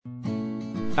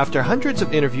After hundreds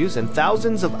of interviews and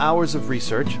thousands of hours of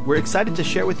research, we're excited to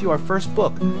share with you our first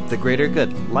book, The Greater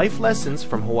Good, Life Lessons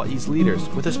from Hawaii's Leaders,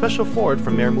 with a special foreword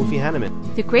from Mayor Mufi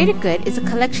Hanneman. The Greater Good is a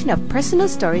collection of personal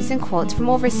stories and quotes from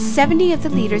over 70 of the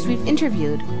leaders we've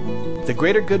interviewed. The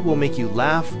Greater Good will make you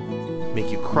laugh, make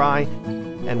you cry,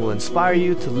 and will inspire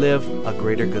you to live a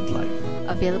greater good life.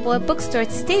 Available at bookstores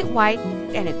statewide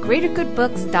and at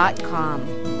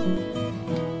greatergoodbooks.com.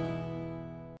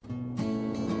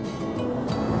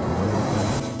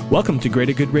 Welcome to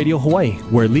Greater Good Radio Hawaii,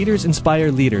 where leaders inspire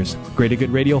leaders. Greater Good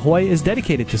Radio Hawaii is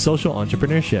dedicated to social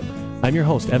entrepreneurship. I'm your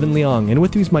host, Evan Leong, and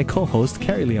with me is my co-host,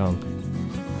 Carrie Leong.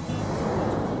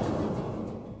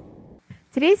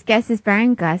 Today's guest is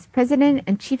Baron Gus, President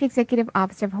and Chief Executive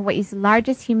Officer of Hawaii's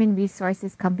largest human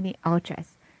resources company,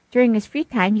 Altrus. During his free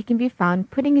time, he can be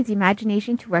found putting his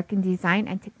imagination to work in design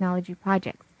and technology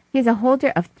projects. He is a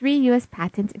holder of 3 U.S.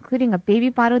 patents, including a baby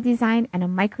bottle design and a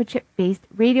microchip-based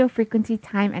radio frequency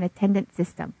time and attendance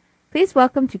system. Please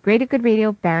welcome to Greater Good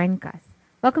Radio, Baron Gus.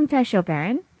 Welcome to our show,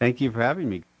 Baron. Thank you for having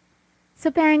me. So,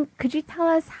 Baron, could you tell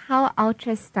us how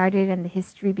Altrus started and the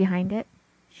history behind it?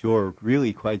 Sure.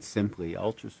 Really, quite simply,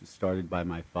 Altrus was started by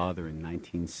my father in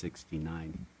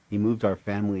 1969. He moved our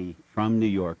family from New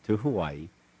York to Hawaii,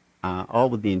 all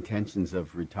with the intentions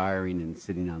of retiring and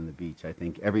sitting on the beach. I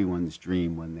think everyone's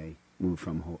dream when they move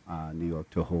from New York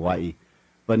to Hawaii.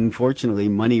 But unfortunately,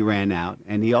 money ran out,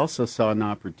 and he also saw an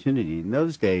opportunity. In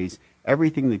those days,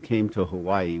 everything that came to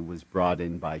Hawaii was brought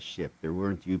in by ship. There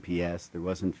weren't UPS, there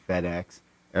wasn't FedEx.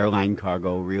 Airline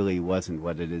cargo really wasn't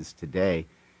what it is today.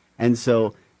 And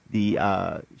so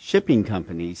the shipping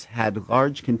companies had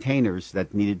large containers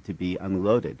that needed to be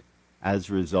unloaded. As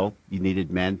a result, you needed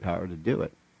manpower to do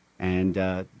it.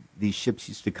 And these ships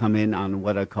used to come in on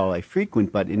what I call a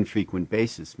frequent but infrequent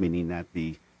basis, meaning that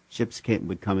the ships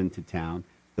would come into town,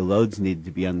 the loads needed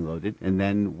to be unloaded, and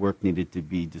then work needed to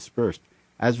be dispersed.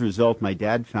 As a result, my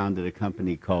dad founded a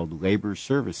company called Labor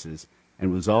Services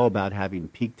and was all about having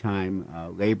peak time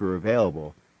labor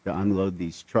available to unload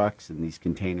these trucks and these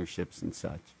container ships and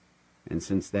such. And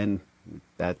since then,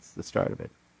 that's the start of it.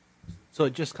 So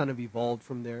it just kind of evolved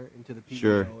from there into the PEO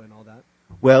Sure. and all that?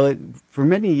 Well, for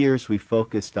many years we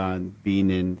focused on being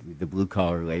in the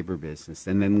blue-collar labor business,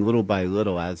 and then little by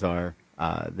little, as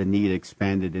the need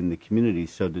expanded in the community,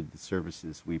 so did the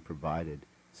services we provided.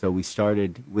 So we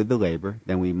started with the labor,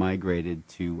 then we migrated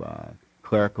to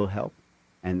clerical help,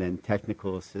 and then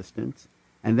technical assistance.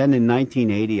 And then in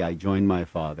 1980, I joined my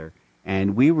father,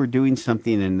 and we were doing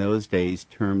something in those days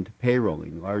termed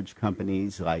payrolling. Large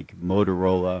companies like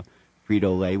Motorola,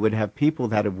 Frito-Lay would have people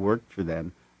that have worked for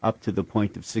them up to the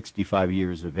point of 65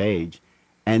 years of age,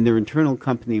 and their internal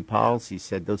company policy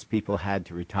said those people had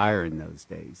to retire in those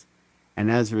days. And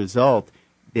as a result,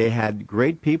 they had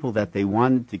great people that they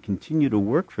wanted to continue to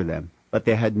work for them, but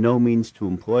they had no means to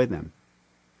employ them.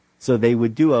 So they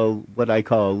would do what I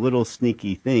call a little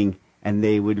sneaky thing, and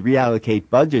they would reallocate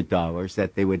budget dollars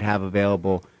that they would have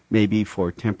available maybe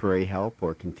for temporary help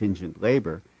or contingent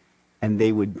labor, and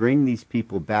they would bring these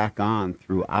people back on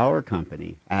through our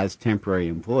company as temporary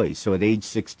employees. So at age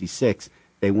 66,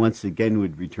 they once again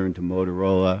would return to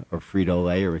Motorola or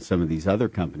Frito-Lay or some of these other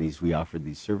companies we offered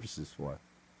these services for.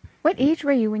 What age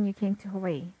were you when you came to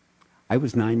Hawaii? I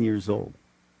was 9 years old.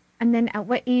 And then at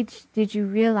what age did you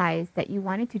realize that you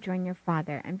wanted to join your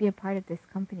father and be a part of this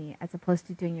company as opposed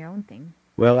to doing your own thing?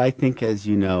 Well, I think, as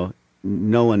you know,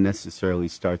 no one necessarily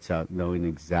starts out knowing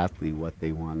exactly what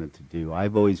they wanted to do.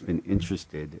 I've always been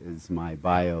interested, as my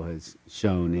bio has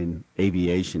shown, in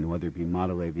aviation, whether it be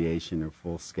model aviation or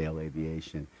full-scale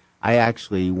aviation. I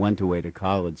actually went away to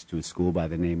college to a school by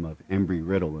the name of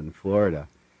Embry-Riddle in Florida,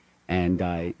 and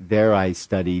there I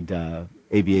studied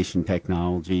aviation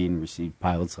technology and received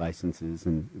pilot's licenses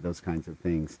and those kinds of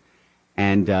things.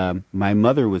 And my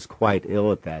mother was quite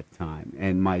ill at that time,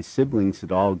 and my siblings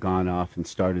had all gone off and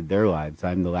started their lives.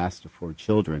 I'm the last of 4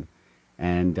 children.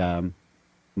 And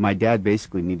my dad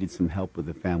basically needed some help with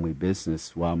the family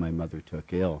business while my mother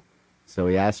took ill. So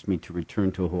he asked me to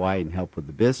return to Hawaii and help with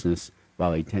the business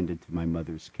while he tended to my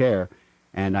mother's care.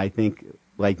 And I think,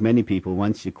 like many people,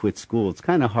 once you quit school, it's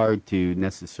kind of hard to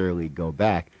necessarily go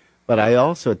back. But I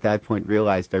also, at that point,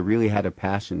 realized I really had a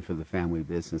passion for the family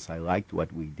business. I liked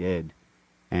what we did.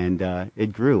 And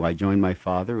it grew. I joined my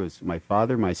father. It was my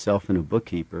father, myself, and a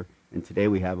bookkeeper. And today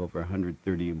we have over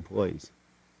 130 employees.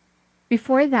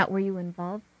 Before that, were you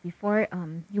involved? Before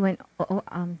you went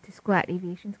to school at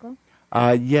aviation school?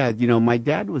 Yeah, you know, my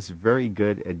dad was very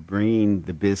good at bringing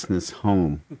the business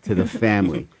home to the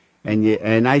family.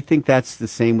 And I think that's the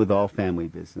same with all family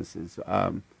businesses.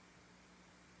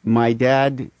 My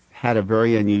dad had a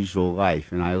very unusual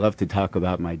life, and I love to talk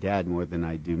about my dad more than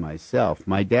I do myself.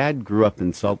 My dad grew up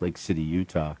in Salt Lake City,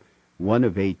 Utah, one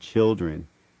of 8 children,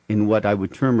 in what I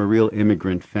would term a real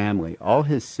immigrant family. All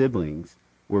his siblings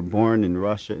were born in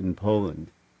Russia and Poland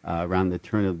around the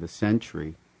turn of the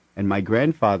century. And my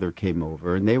grandfather came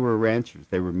over, and they were ranchers.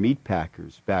 They were meat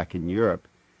packers back in Europe.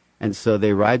 And so they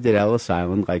arrived at Ellis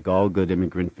Island, like all good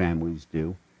immigrant families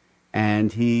do.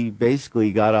 And he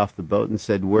basically got off the boat and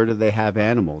said, where do they have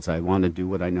animals? I want to do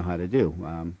what I know how to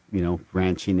do,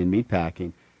 ranching and meat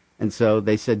packing. And so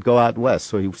they said, go out west.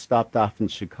 So he stopped off in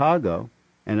Chicago.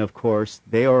 And, of course,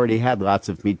 they already had lots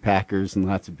of meat packers and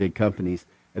lots of big companies.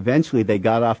 Eventually, they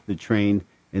got off the train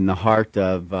in the heart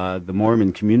of the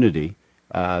Mormon community,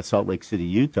 Salt Lake City,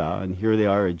 Utah. And here they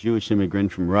are, a Jewish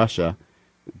immigrant from Russia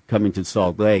coming to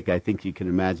Salt Lake. I think you can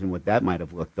imagine what that might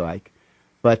have looked like.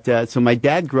 But so my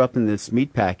dad grew up in this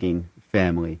meatpacking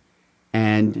family.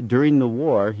 And during the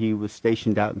war, he was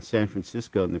stationed out in San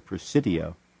Francisco in the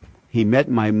Presidio. He met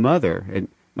my mother, and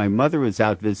my mother was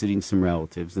out visiting some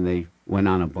relatives, and they went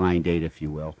on a blind date, if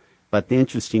you will. But the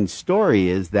interesting story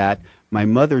is that my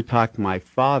mother talked my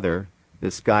father,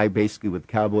 this guy basically with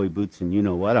cowboy boots and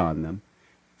you-know-what on them,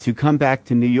 to come back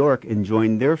to New York and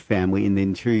join their family in the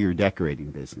interior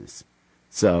decorating business.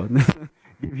 So,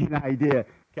 give you an idea,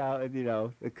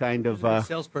 the kind of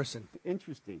salesperson.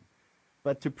 Interesting.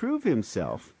 But to prove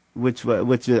himself, which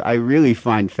I really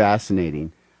find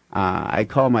fascinating, I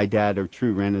call my dad a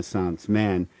true Renaissance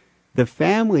man. The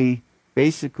family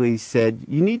basically said,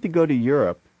 you need to go to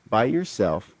Europe by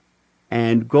yourself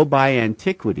and go buy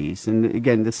antiquities. And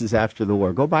again, this is after the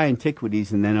war. Go buy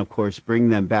antiquities and then, of course, bring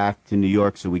them back to New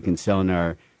York so we can sell in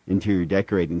our interior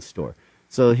decorating store.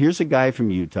 So here's a guy from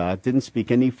Utah, didn't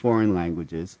speak any foreign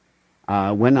languages,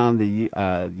 went on the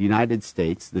United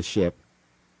States, the ship,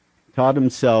 taught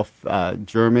himself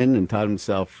German and taught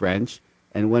himself French,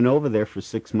 and went over there for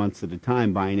 6 months at a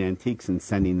time buying antiques and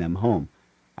sending them home.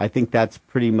 I think that's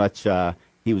pretty much,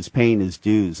 he was paying his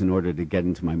dues in order to get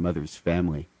into my mother's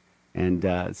family.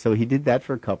 And so he did that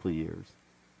for a couple of years.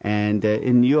 And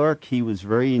in New York, he was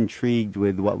very intrigued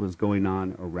with what was going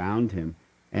on around him,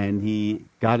 and he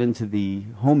got into the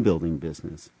home building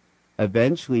business.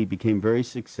 Eventually became very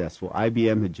successful.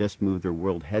 IBM had just moved their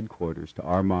world headquarters to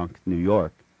Armonk, New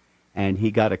York, and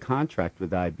he got a contract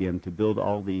with IBM to build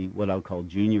all the, what I'll call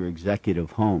junior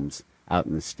executive homes out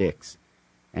in the sticks.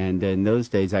 And in those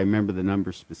days, I remember the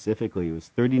number specifically. It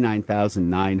was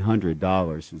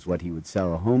 $39,900 was what he would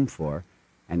sell a home for,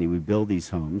 and he would build these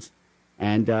homes.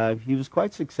 And he was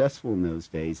quite successful in those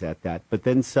days at that. But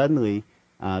then suddenly,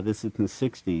 this is in the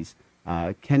 60s,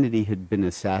 Kennedy had been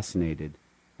assassinated.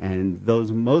 And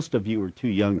most of you were too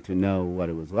young to know what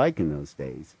it was like in those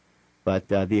days. But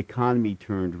the economy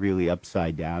turned really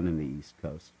upside down in the East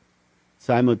Coast.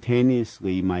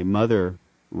 Simultaneously, my mother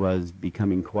was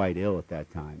becoming quite ill at that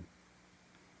time.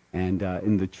 And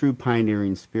in the true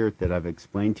pioneering spirit that I've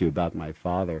explained to you about my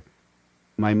father,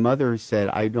 my mother said,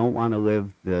 I don't want to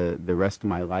live the rest of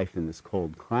my life in this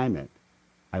cold climate.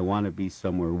 I want to be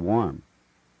somewhere warm.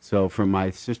 So for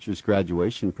my sister's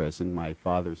graduation present, my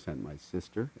father sent my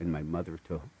sister and my mother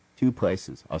to 2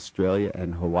 places, Australia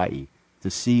and Hawaii, to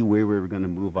see where we were going to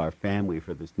move our family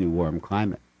for this new warm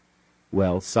climate.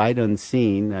 Well, sight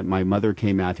unseen, my mother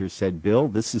came out here and said, Bill,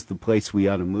 this is the place we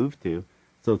ought to move to.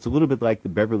 So it's a little bit like the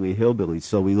Beverly Hillbillies.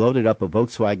 So we loaded up a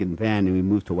Volkswagen van and we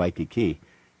moved to Waikiki.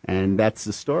 And that's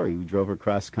the story. We drove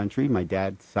across country. My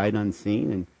dad, sight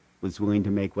unseen, and was willing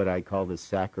to make what I call the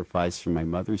sacrifice for my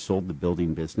mother, sold the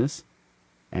building business,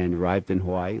 and arrived in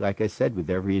Hawaii, like I said, with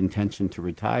every intention to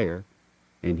retire.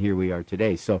 And here we are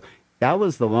today. So that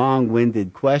was the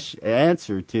long-winded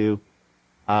answer to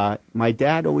my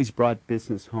dad always brought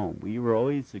business home. We were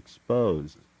always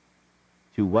exposed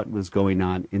to what was going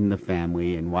on in the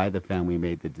family and why the family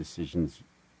made the decisions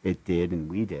it did and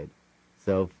we did.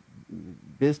 So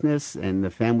business and the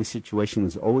family situation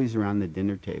was always around the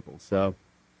dinner table. So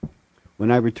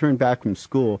when I returned back from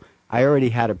school, I already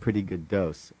had a pretty good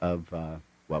dose of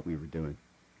what we were doing.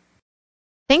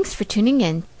 Thanks for tuning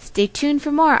in. Stay tuned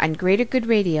for more on Greater Good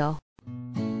Radio.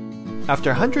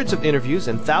 After hundreds of interviews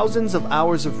and thousands of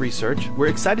hours of research, we're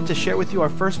excited to share with you our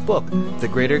first book, The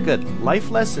Greater Good,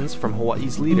 Life Lessons from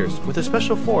Hawaii's Leaders, with a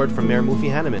special foreword from Mayor Mufi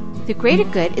Hannemann. The Greater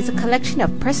Good is a collection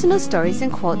of personal stories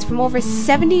and quotes from over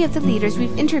 70 of the leaders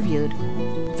we've interviewed.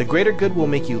 The Greater Good will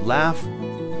make you laugh,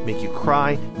 make you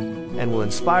cry, and will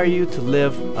inspire you to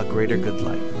live a greater good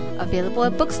life. Available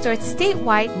at bookstores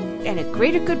statewide and at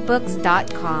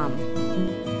greatergoodbooks.com.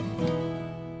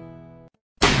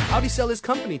 How'd he sell his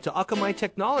company to Akamai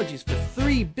Technologies for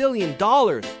 $3 billion?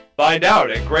 Find out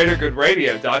at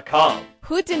greatergoodradio.com.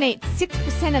 Who donates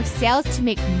 6% of sales to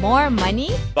make more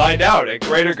money? Find out at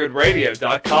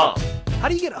greatergoodradio.com. How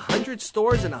do you get 100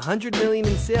 stores and 100 million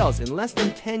in sales in less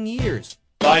than 10 years?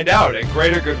 Find out at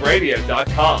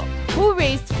greatergoodradio.com. Who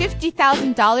raised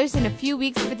 $50,000 in a few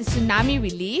weeks for the tsunami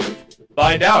relief?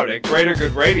 Find out at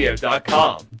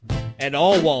greatergoodradio.com. And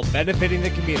all while benefiting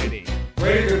the community.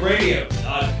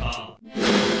 greatergoodradio.com.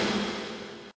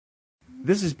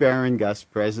 This is Baron Gus,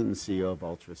 President and CEO of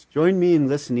Ultras. Join me in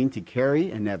listening to Carrie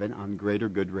and Evan on Greater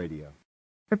Good Radio.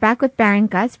 We're back with Baron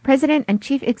Gus, President and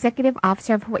Chief Executive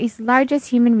Officer of Hawaii's largest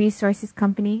human resources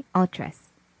company, Ultras.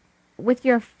 With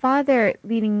your father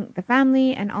leading the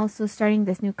family and also starting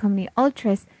this new company,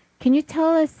 Ultras, can you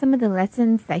tell us some of the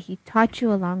lessons that he taught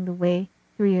you along the way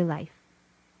through your life?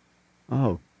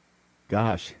 Oh,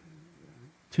 gosh,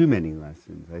 too many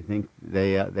lessons. I think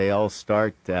they all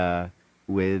start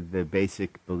with the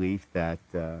basic belief that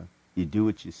you do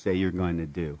what you say you're going to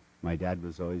do. My dad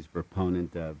was always a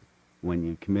proponent of when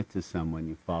you commit to someone,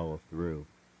 you follow through.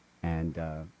 And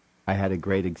I had a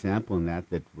great example in that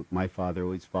my father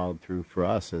always followed through for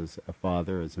us as a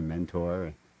father, as a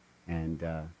mentor, and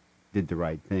did the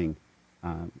right thing.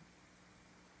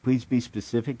 Please be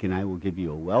specific, and I will give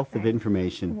you a wealth of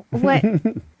information.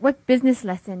 What business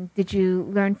lesson did you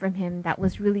learn from him that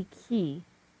was really key,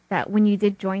 that when you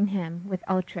did join him with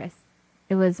Ultras,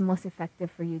 it was most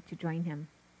effective for you to join him?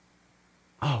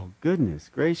 Oh, goodness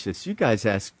gracious. You guys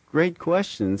ask great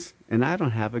questions, and I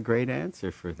don't have a great answer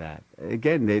for that.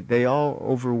 Again, they all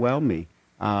overwhelm me.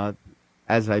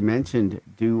 As I mentioned,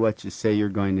 do what you say you're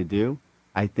going to do.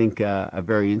 I think a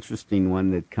very interesting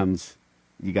one that comes,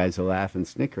 you guys will laugh and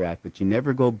snicker at, but you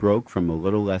never go broke from a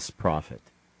little less profit.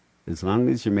 As long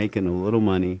as you're making a little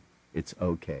money, it's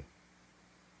okay.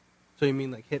 So you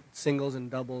mean like hit singles and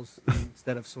doubles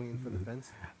instead of swinging for the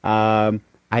fence?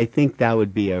 I think that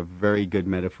would be a very good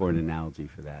metaphor and analogy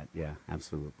for that. Yeah,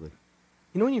 absolutely.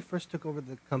 You know, when you first took over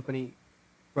the company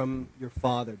from your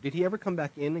father, did he ever come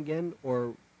back in again,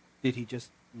 or did he just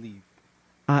leave?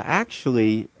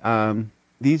 Actually,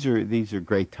 these are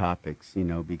great topics, you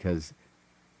know, because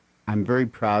I'm very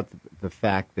proud of the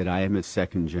fact that I am a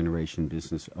second-generation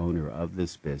business owner of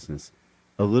this business.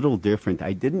 A little different.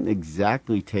 I didn't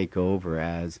exactly take over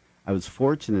as I was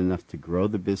fortunate enough to grow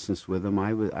the business with him.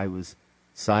 I was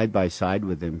side by side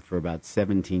with him for about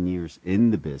 17 years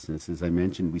in the business. As I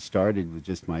mentioned, we started with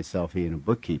just myself, he, and a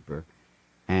bookkeeper.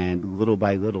 And little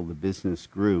by little, the business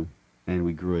grew, and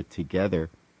we grew it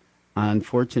together.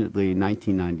 Unfortunately, in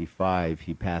 1995,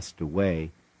 he passed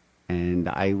away, and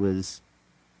I was,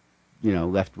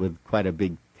 left with quite a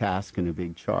big task and a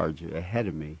big charge ahead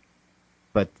of me.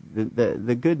 But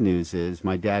the good news is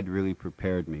my dad really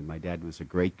prepared me. My dad was a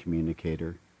great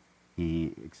communicator.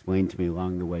 He explained to me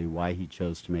along the way why he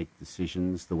chose to make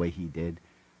decisions the way he did.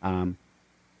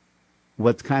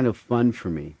 What's kind of fun for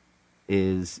me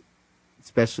is,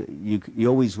 especially, you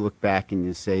always look back and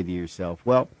you say to yourself,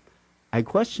 well, I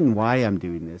question why I'm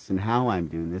doing this and how I'm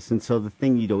doing this. And so the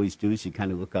thing you'd always do is you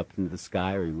kind of look up into the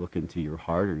sky, or you look into your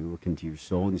heart, or you look into your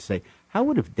soul, and you say, how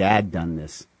would have Dad done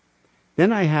this?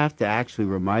 Then I have to actually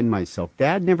remind myself,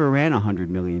 Dad never ran a $100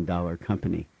 million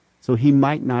company, so he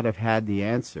might not have had the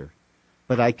answer.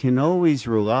 But I can always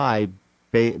rely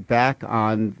back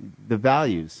on the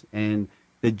values and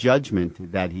the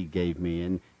judgment that he gave me.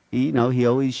 And, he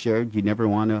always shared you never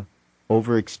want to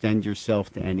overextend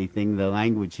yourself to anything. The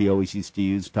language he always used to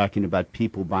use talking about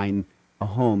people buying a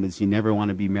home is you never want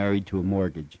to be married to a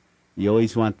mortgage. You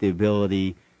always want the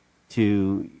ability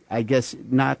to, I guess,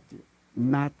 not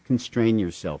constrain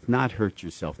yourself, not hurt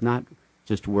yourself, not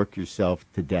just work yourself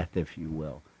to death, if you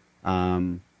will.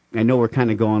 I know we're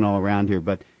kind of going all around here,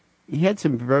 but he had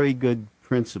some very good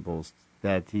principles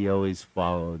that he always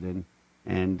followed,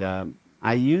 and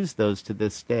I use those to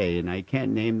this day, and I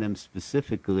can't name them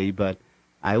specifically, but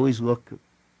I always look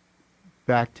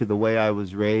back to the way I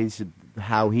was raised,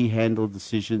 how he handled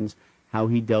decisions, how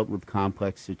he dealt with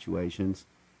complex situations,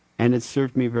 and it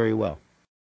served me very well.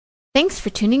 Thanks for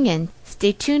tuning in.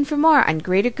 Stay tuned for more on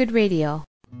Greater Good Radio.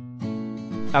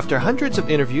 After hundreds of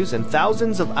interviews and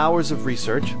thousands of hours of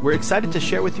research, we're excited to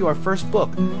share with you our first book,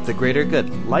 The Greater Good,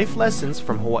 Life Lessons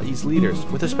from Hawaii's Leaders,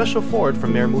 with a special foreword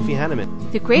from Mayor Mufi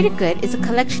Hanneman. The Greater Good is a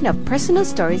collection of personal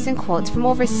stories and quotes from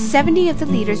over 70 of the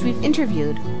leaders we've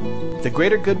interviewed. The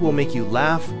Greater Good will make you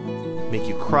laugh, make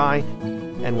you cry,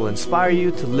 and will inspire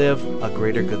you to live a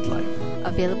greater good life.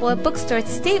 Available at bookstores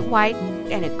statewide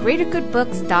and at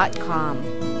greatergoodbooks.com.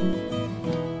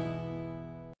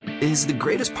 Is the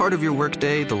greatest part of your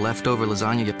workday the leftover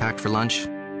lasagna you packed for lunch?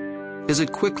 Is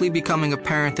it quickly becoming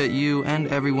apparent that you and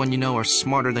everyone you know are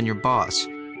smarter than your boss?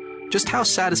 Just how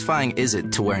satisfying is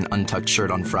it to wear an untucked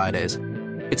shirt on Fridays?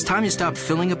 It's time you stopped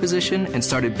filling a position and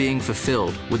started being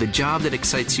fulfilled with a job that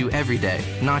excites you every day,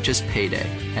 not just payday.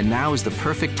 And now is the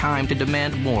perfect time to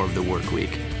demand more of the work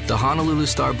week. The Honolulu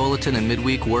Star Bulletin and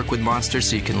Midweek work with Monster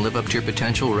so you can live up to your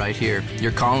potential right here.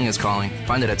 Your calling is calling.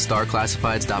 Find it at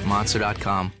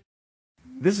starclassifieds.monster.com.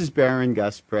 This is Baron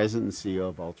Gus, President and CEO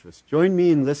of Ultras. Join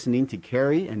me in listening to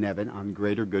Carrie and Evan on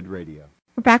Greater Good Radio.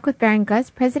 We're back with Baron Gus,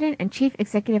 President and Chief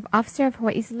Executive Officer of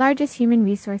Hawaii's largest human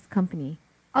resource company,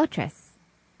 Ultras.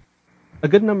 A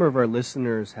good number of our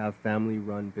listeners have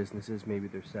family-run businesses, maybe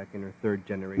their second or third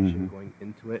generation going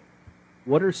into it.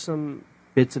 What are some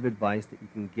bits of advice that you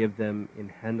can give them in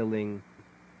handling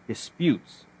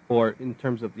disputes? Or in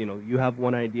terms of, you have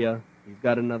one idea, you've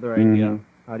got another idea.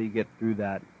 How do you get through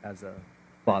that as a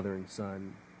father and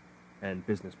son and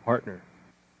business partner?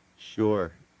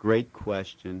 Sure. Great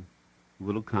question. A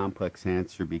little complex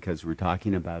answer because we're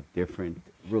talking about different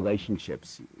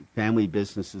relationships. Family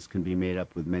businesses can be made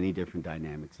up with many different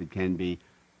dynamics. It can be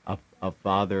a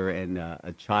father and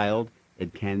a child.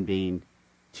 It can be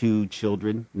two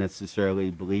children necessarily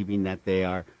believing that they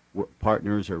are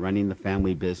partners or running the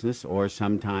family business, or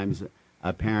sometimes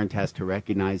a parent has to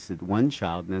recognize that one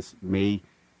child may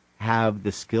have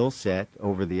the skill set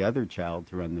over the other child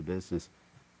to run the business.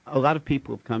 A lot of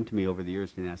people have come to me over the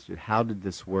years and asked, how did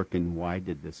this work and why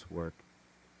did this work?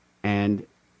 And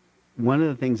one of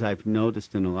the things I've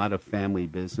noticed in a lot of family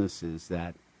businesses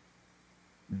that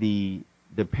the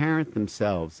parent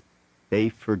themselves, they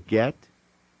forget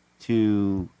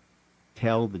to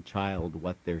tell the child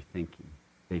what they're thinking.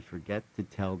 They forget to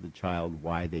tell the child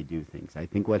why they do things. I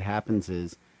think what happens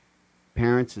is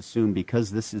parents assume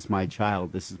because this is my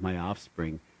child, this is my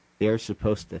offspring, they're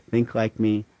supposed to think like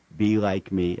me, be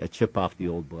like me, a chip off the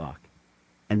old block.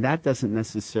 And that doesn't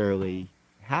necessarily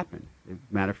happen. As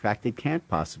a matter of fact, it can't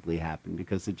possibly happen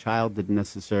because the child didn't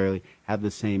necessarily have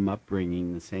the same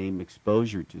upbringing, the same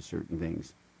exposure to certain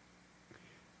things.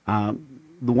 The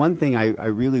one thing I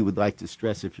really would like to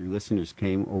stress, if your listeners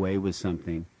came away with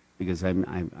something, because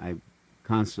I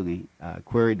constantly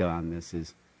queried on this,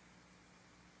 is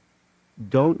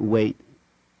don't wait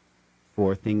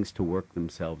for things to work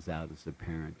themselves out as a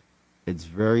parent. It's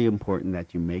very important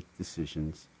that you make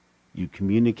decisions. You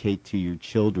communicate to your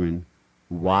children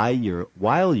while you're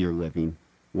living,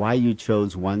 why you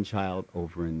chose one child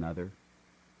over another,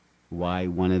 why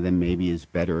one of them maybe is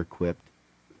better equipped.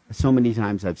 So many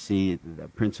times I've seen the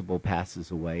principal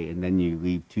passes away, and then you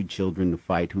leave two children to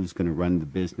fight who's going to run the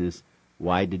business.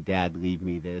 Why did Dad leave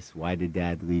me this? Why did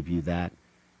Dad leave you that?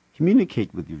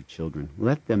 Communicate with your children.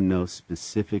 Let them know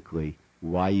specifically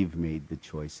why you've made the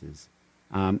choices.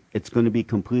 It's going to be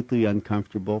completely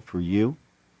uncomfortable for you,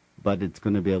 but it's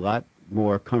going to be a lot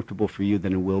more comfortable for you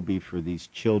than it will be for these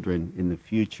children in the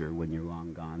future when you're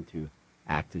long gone to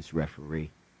act as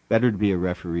referee. Better to be a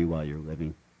referee while you're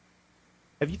living.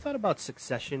 Have you thought about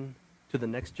succession to the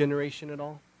next generation at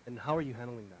all? And how are you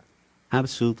handling that?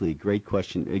 Absolutely. Great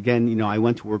question. Again, I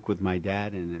went to work with my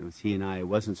dad, and it was he and I. It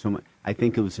wasn't so much. I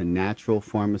think it was a natural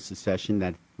form of succession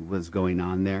that was going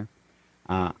on there.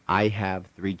 I have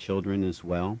 3 children as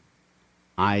well.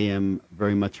 I am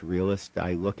very much a realist.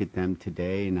 I look at them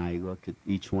today, and I look at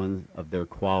each one of their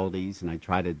qualities, and I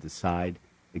try to decide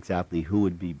exactly who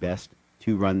would be best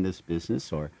to run this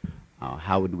business, or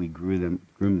how would we groom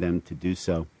them to do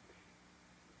so.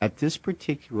 At this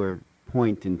particular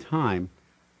point in time,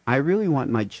 I really want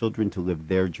my children to live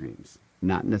their dreams,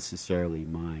 not necessarily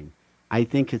mine. I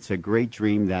think it's a great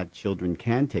dream that children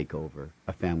can take over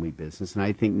a family business, and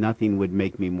I think nothing would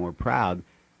make me more proud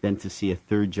than to see a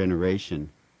third generation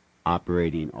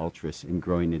operating Ultras and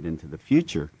growing it into the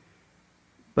future.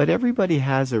 But everybody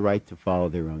has a right to follow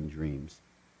their own dreams,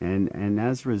 and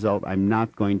as a result, I'm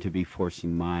not going to be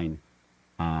forcing mine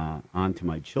onto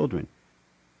my children.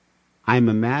 I'm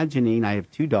imagining I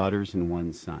have 2 daughters and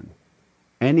 1 son.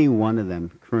 Any one of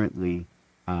them currently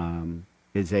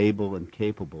is able and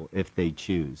capable if they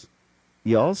choose.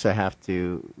 You also have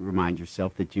to remind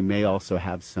yourself that you may also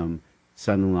have some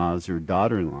son-in-laws or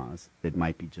daughter-in-laws that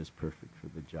might be just perfect for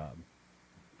the job.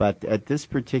 But at this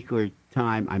particular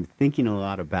time, I'm thinking a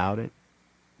lot about it,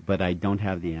 but I don't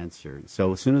have the answer.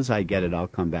 So as soon as I get it, I'll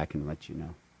come back and let you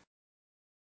know.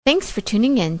 Thanks for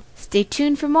tuning in. Stay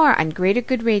tuned for more on Greater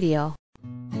Good Radio.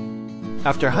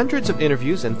 After hundreds of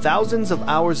interviews and thousands of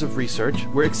hours of research,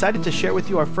 we're excited to share with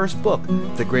you our first book,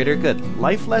 The Greater Good,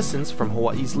 Life Lessons from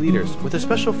Hawaii's Leaders, with a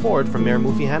special foreword from Mayor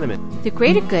Mufi Hannemann. The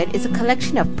Greater Good is a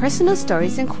collection of personal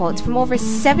stories and quotes from over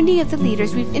 70 of the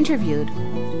leaders we've interviewed.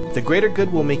 The Greater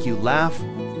Good will make you laugh,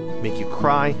 make you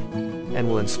cry, and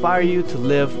will inspire you to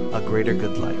live a greater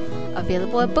good life.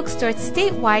 Available at bookstores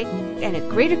statewide and at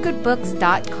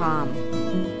greatergoodbooks.com.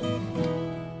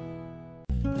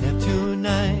 Neptune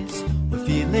nights, we're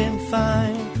feeling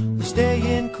fine. We're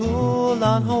staying cool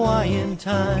on Hawaiian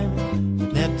time.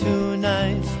 Neptune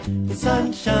nights, the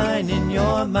sunshine in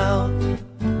your mouth.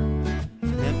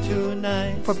 Neptune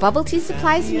nights. For bubble tea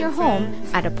supplies in your home,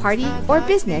 at a party, or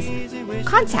business,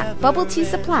 contact Bubble Tea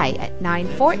Supply at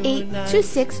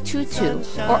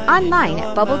 948-2622 or online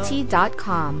at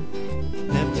bubbletea.com.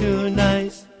 Neptune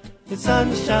nights, the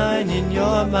sunshine in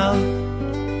your mouth.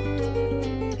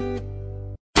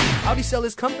 How'd he sell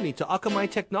his company to Akamai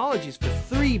Technologies for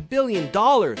 $3 billion?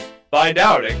 Find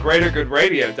out at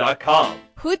greatergoodradio.com.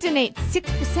 Who donates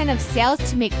 6% of sales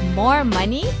to make more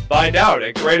money? Find out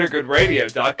at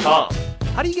greatergoodradio.com.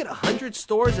 How do you get 100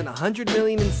 stores and $100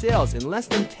 million in sales in less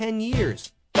than 10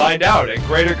 years? Find out at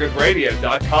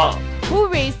greatergoodradio.com. Who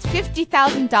raised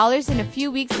 $50,000 in a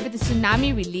few weeks for the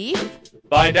tsunami relief?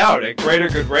 Find out at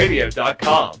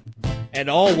greatergoodradio.com. And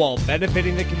all while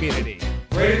benefiting the community.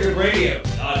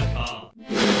 greatergoodradio.com.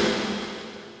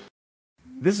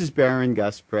 This is Baron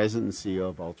Gus, President and CEO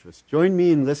of Ultras. Join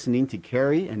me in listening to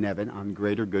Carrie and Evan on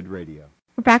Greater Good Radio.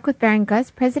 We're back with Baron Gus,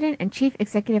 President and Chief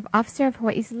Executive Officer of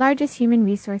Hawaii's largest human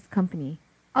resource company,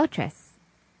 Ultras.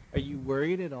 Are you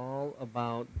worried at all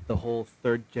about the whole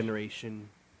third generation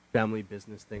family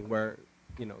business thing where,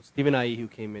 Stephen I.E., who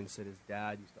came in, said his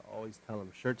dad used to always tell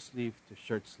him shirt sleeve to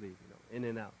shirt sleeve, in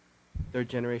and out. Third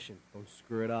generation, don't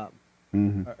screw it up.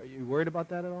 Mm-hmm. Are you worried about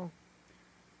that at all?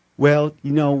 Well,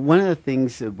 one of the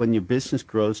things that when your business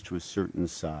grows to a certain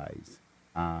size,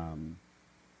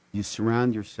 you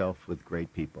surround yourself with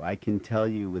great people. I can tell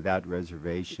you without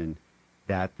reservation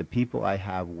that the people I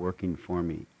have working for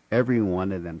me, every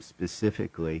one of them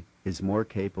specifically, is more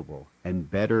capable and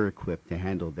better equipped to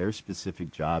handle their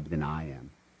specific job than I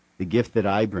am. The gift that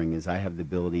I bring is I have the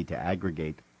ability to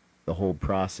aggregate the whole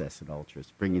process at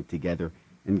Ultras, bring it together,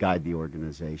 and guide the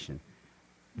organization.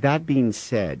 That being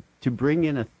said, to bring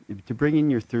in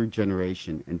your third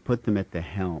generation and put them at the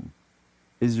helm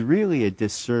is really a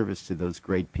disservice to those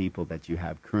great people that you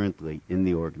have currently in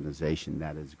the organization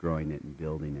that is growing it and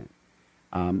building it.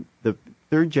 The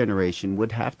third generation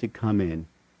would have to come in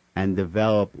and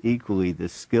develop equally the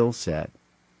skill set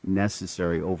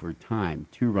necessary over time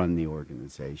to run the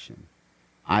organization.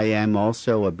 I am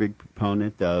also a big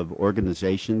proponent of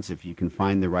organizations, if you can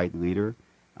find the right leader,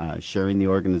 sharing the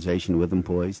organization with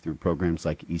employees through programs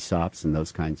like ESOPs and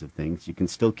those kinds of things. You can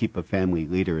still keep a family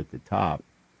leader at the top,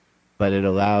 but it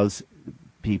allows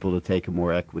people to take a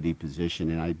more equity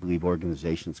position, and I believe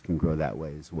organizations can grow that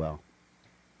way as well.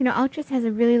 Ultras has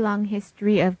a really long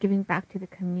history of giving back to the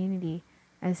community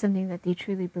as something that they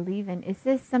truly believe in. Is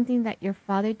this something that your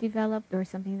father developed or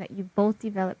something that you both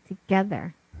developed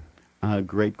together?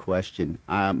 Great question.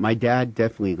 My dad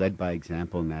definitely led by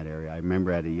example in that area. I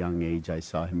remember at a young age I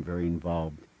saw him very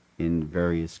involved in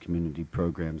various community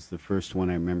programs. The first one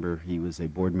I remember, he was a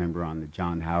board member on the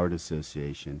John Howard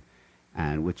Association,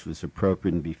 and which was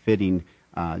appropriate and befitting.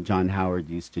 John Howard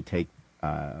used to take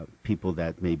people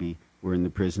that maybe were in the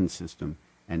prison system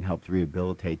and helped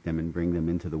rehabilitate them and bring them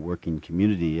into the working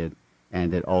community.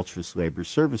 And at Ultras Labor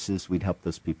Services, we'd help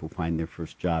those people find their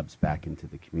first jobs back into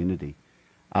the community.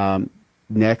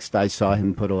 Next, I saw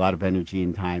him put a lot of energy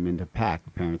and time into PAC,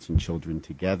 Parents and Children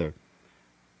Together.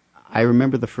 I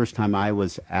remember the first time I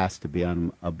was asked to be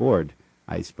on a board.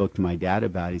 I spoke to my dad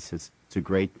about it. He says, it's a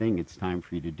great thing. It's time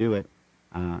for you to do it.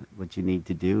 What you need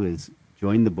to do is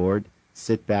join the board,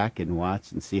 sit back and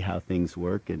watch and see how things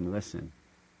work and listen.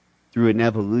 Through an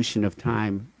evolution of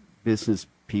time, business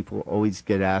people always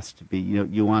get asked to be,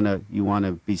 you want to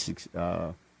be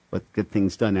get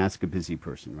things done, ask a busy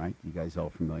person, right? You guys all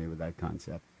familiar with that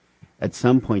concept. At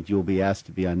some point, you'll be asked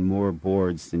to be on more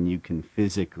boards than you can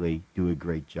physically do a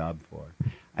great job for.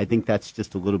 I think that's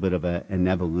just a little bit of an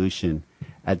evolution.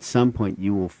 At some point,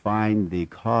 you will find the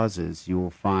causes, you will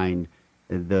find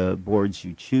the boards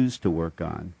you choose to work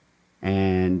on,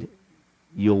 and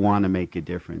you'll want to make a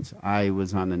difference. I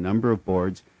was on a number of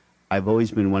boards. I've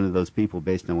always been one of those people,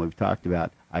 based on what we've talked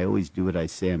about, I always do what I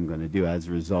say I'm going to do. As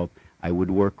a result, I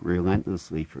would work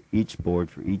relentlessly for each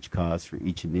board, for each cause, for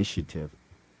each initiative.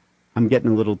 I'm getting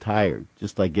a little tired,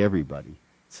 just like everybody.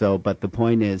 But the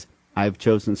point is, I've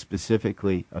chosen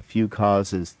specifically a few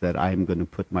causes that I'm going to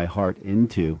put my heart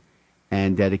into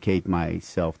and dedicate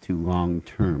myself to long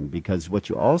term. Because what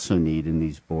you also need in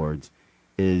these boards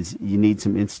is you need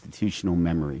some institutional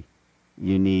memory.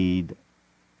 You need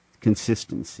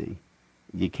consistency.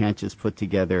 You can't just put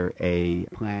together a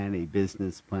plan, a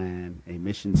business plan, a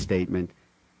mission statement,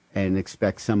 and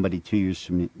expect somebody 2 years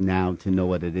from now to know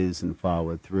what it is and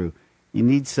follow it through. you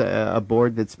need a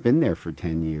board that's been there for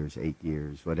 10 years, 8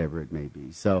 years, whatever it may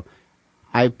be. So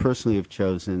I personally have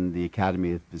chosen the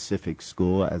Academy of Pacific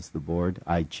School as the board.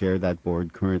 I chair that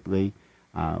board currently.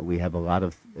 We have a lot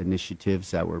of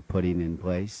initiatives that we're putting in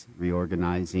place,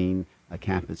 reorganizing, a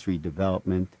campus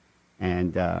redevelopment,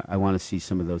 and I want to see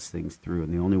some of those things through.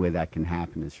 And the only way that can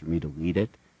happen is for me to lead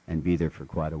it and be there for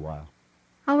quite a while.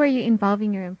 How are you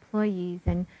involving your employees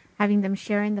and having them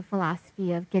share in the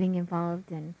philosophy of getting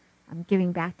involved and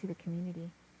giving back to the community?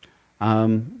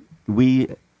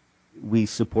 We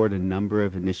support a number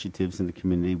of initiatives in the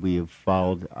community. We have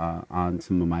followed on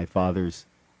some of my father's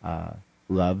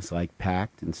loves, like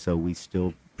PACT, and so we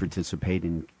still participate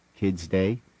in Kids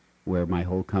Day, where my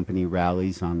whole company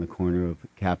rallies on the corner of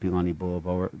Kapiolani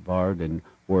Boulevard and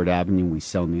Ward Avenue. We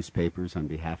sell newspapers on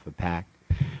behalf of PACT.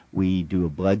 We do a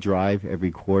blood drive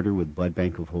every quarter with Blood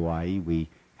Bank of Hawaii. We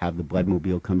have the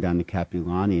Bloodmobile come down to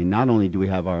Kapiolani, and not only do we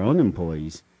have our own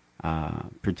employees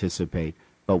participate,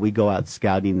 but we go out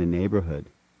scouting the neighborhood,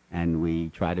 and we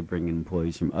try to bring in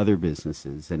employees from other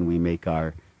businesses, and we make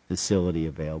our facility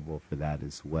available for that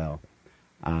as well.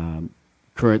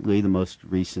 Currently, the most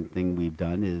recent thing we've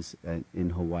done is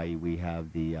in Hawaii, we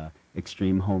have the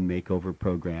Extreme Home Makeover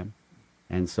Program,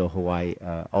 and so Hawaii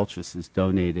Ultras has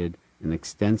donated an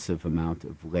extensive amount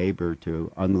of labor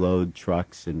to unload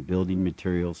trucks and building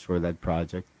materials for that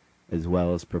project, as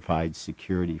well as provide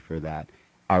security for that.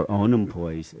 Our own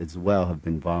employees as well have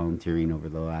been volunteering over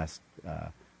the last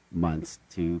months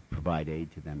to provide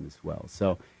aid to them as well.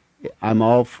 So I'm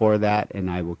all for that, and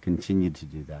I will continue to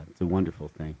do that. It's a wonderful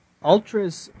thing.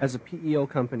 Ultras, as a PEO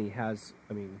company, has,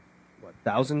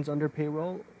 thousands under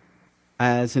payroll?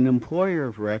 As an employer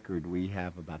of record, we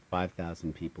have about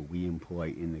 5,000 people we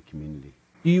employ in the community.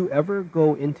 Do you ever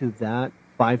go into that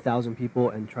 5,000 people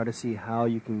and try to see how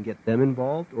you can get them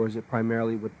involved, or is it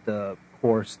primarily with the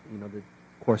core, the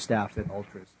core staff at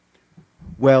Ultras?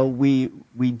 Well, we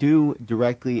do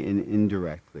directly and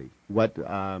indirectly. What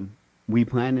we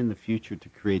plan in the future to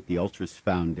create the Ultras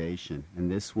Foundation,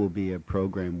 and this will be a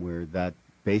program where that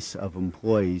base of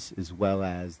employees, as well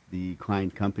as the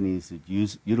client companies that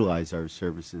utilize our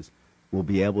services, will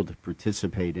be able to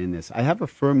participate in this. I have a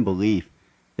firm belief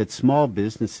that small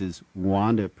businesses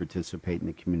want to participate in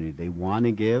the community. They want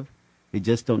to give. They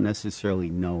just don't necessarily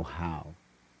know how.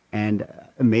 And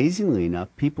amazingly enough,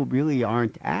 people really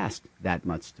aren't asked that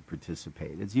much to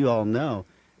participate. As you all know,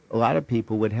 a lot of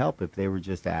people would help if they were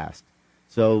just asked.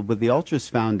 So with the Ultras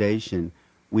Foundation,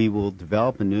 we will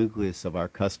develop a nucleus of our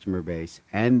customer base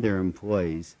and their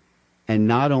employees, and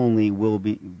not only will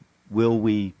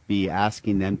we be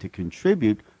asking them to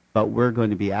contribute, but we're going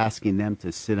to be asking them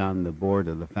to sit on the board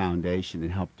of the foundation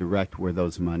and help direct where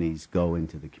those monies go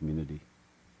into the community.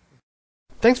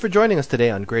 Thanks for joining us today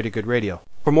on Greater Good Radio.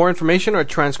 For more information or a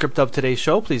transcript of today's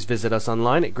show, please visit us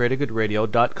online at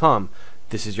greatergoodradio.com.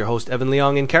 This is your host, Evan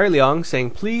Leong and Carrie Leong,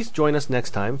 saying please join us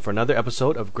next time for another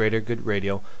episode of Greater Good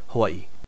Radio Hawaii.